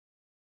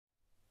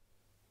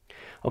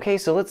Okay,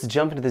 so let's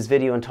jump into this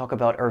video and talk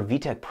about our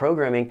Vtec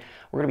programming.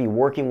 We're going to be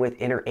working with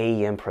inner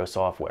AEM Pro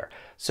software.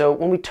 So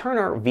when we turn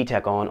our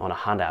Vtec on a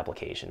Honda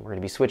application, we're going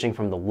to be switching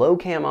from the low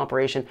cam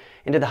operation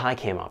into the high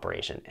cam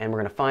operation. And we're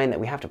going to find that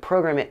we have to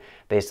program it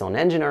based on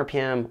engine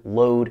RPM,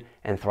 load,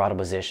 and throttle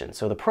position.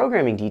 So the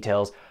programming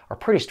details are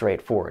pretty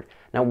straightforward.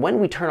 Now when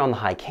we turn on the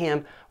high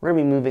cam, we're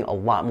going to be moving a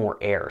lot more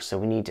air. So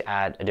we need to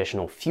add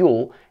additional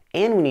fuel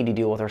and we need to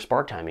deal with our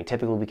spark timing.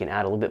 Typically we can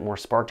add a little bit more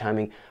spark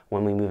timing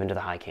when we move into the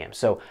high cam.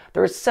 So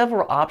there are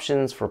several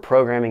options for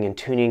programming and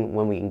tuning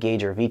when we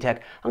engage our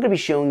Vtec. I'm going to be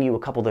showing you a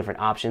couple different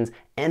options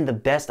and the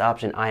best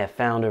option I have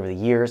found over the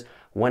years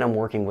when I'm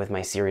working with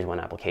my Series 1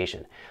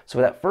 application. So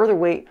without further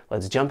wait,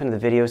 let's jump into the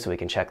video so we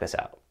can check this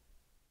out.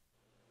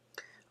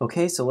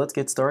 Okay, so let's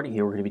get started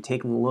here. We're going to be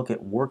taking a look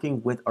at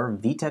working with our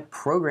Vtec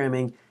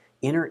Programming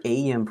inner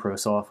AEM Pro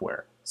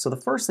software. So the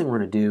first thing we're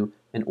going to do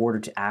in order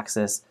to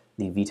access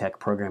the Vtec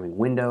Programming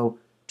window,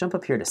 jump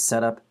up here to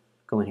Setup,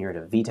 go in here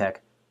to Vtec,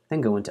 then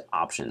go into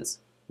Options.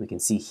 We can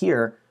see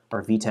here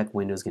our Vtec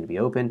window is going to be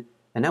open,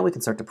 and now we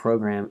can start to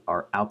program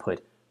our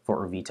output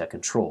for our Vtec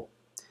control.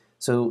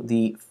 So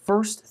the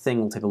first thing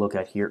we'll take a look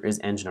at here is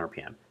engine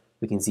RPM.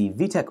 We can see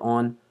Vtec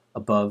on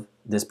above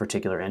this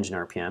particular engine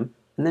RPM,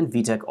 and then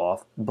Vtec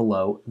off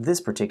below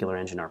this particular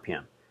engine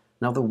RPM.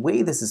 Now the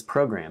way this is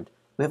programmed,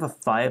 we have a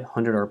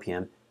 500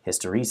 RPM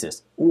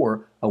hysteresis,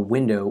 or a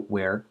window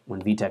where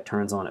when Vtec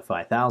turns on at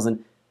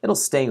 5,000, it'll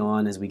stay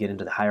on as we get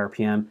into the high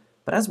RPM,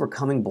 but as we're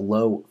coming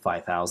below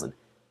 5,000,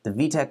 the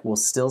Vtec will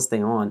still stay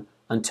on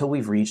until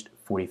we've reached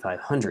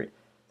 4,500.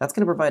 That's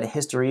going to provide a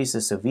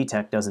hysteresis so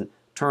Vtec doesn't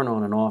turn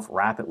on and off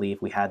rapidly.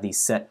 If we had these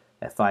set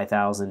at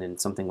 5,000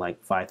 and something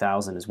like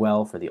 5,000 as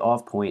well for the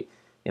off point,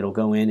 it'll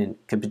go in and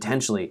could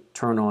potentially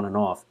turn on and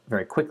off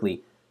very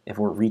quickly if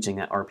we're reaching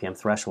that RPM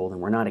threshold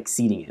and we're not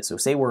exceeding it. So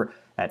say we're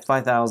at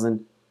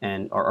 5,000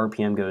 and our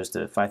RPM goes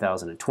to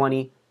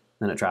 5,020,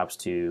 then it drops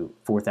to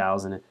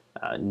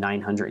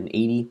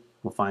 4,980.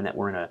 We'll find that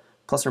we're in a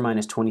plus or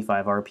minus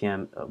 25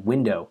 RPM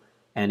window,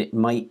 and it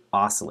might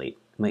oscillate.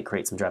 It might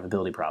create some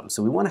drivability problems.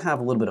 So we want to have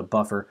a little bit of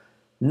buffer.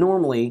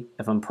 Normally,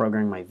 if I'm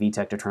programming my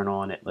Vtec to turn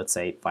on at, let's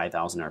say,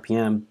 5,000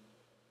 RPM,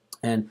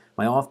 and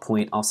my off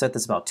point, I'll set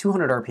this about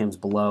 200 RPMs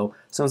below.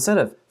 So instead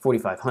of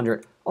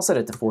 4,500, I'll set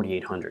it to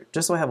 4,800,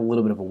 just so I have a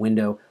little bit of a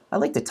window. I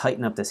like to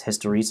tighten up this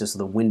hysteresis of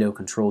the window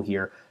control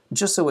here,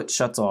 just so it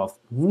shuts off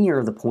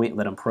near the point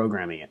that I'm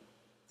programming it.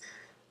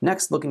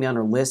 Next, looking down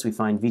our list, we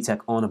find Vtec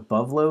on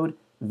above load,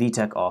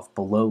 Vtec off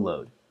below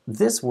load.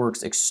 This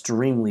works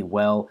extremely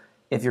well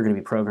if you're going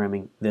to be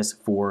programming this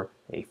for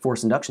a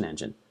forced induction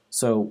engine.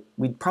 So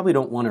we probably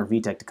don't want our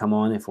Vtec to come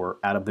on if we're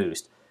out of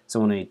boost.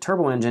 So on a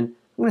turbo engine,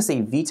 I'm going to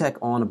say Vtec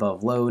on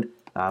above load.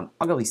 I'm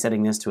going to be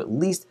setting this to at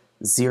least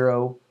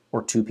 0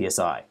 or 2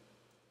 psi.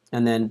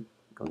 And then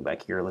going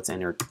back here, let's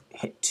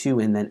hit 2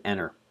 and then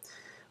enter.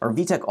 Our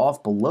Vtec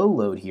off below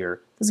load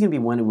here, this is going to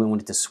be when we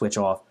want it to switch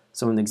off.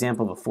 So in the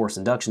example of a forced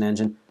induction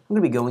engine, I'm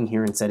going to be going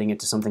here and setting it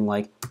to something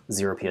like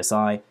 0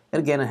 psi.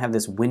 And again, I have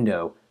this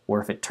window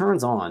where if it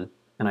turns on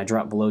and I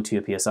drop below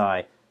 2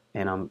 psi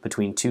and I'm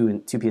between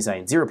 2 psi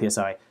and 0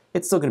 psi,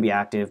 it's still going to be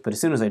active, but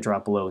as soon as I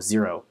drop below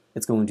 0,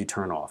 it's going to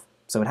turn off.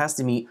 So it has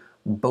to meet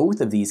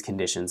both of these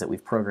conditions that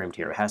we've programmed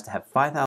here. It has to have 5,000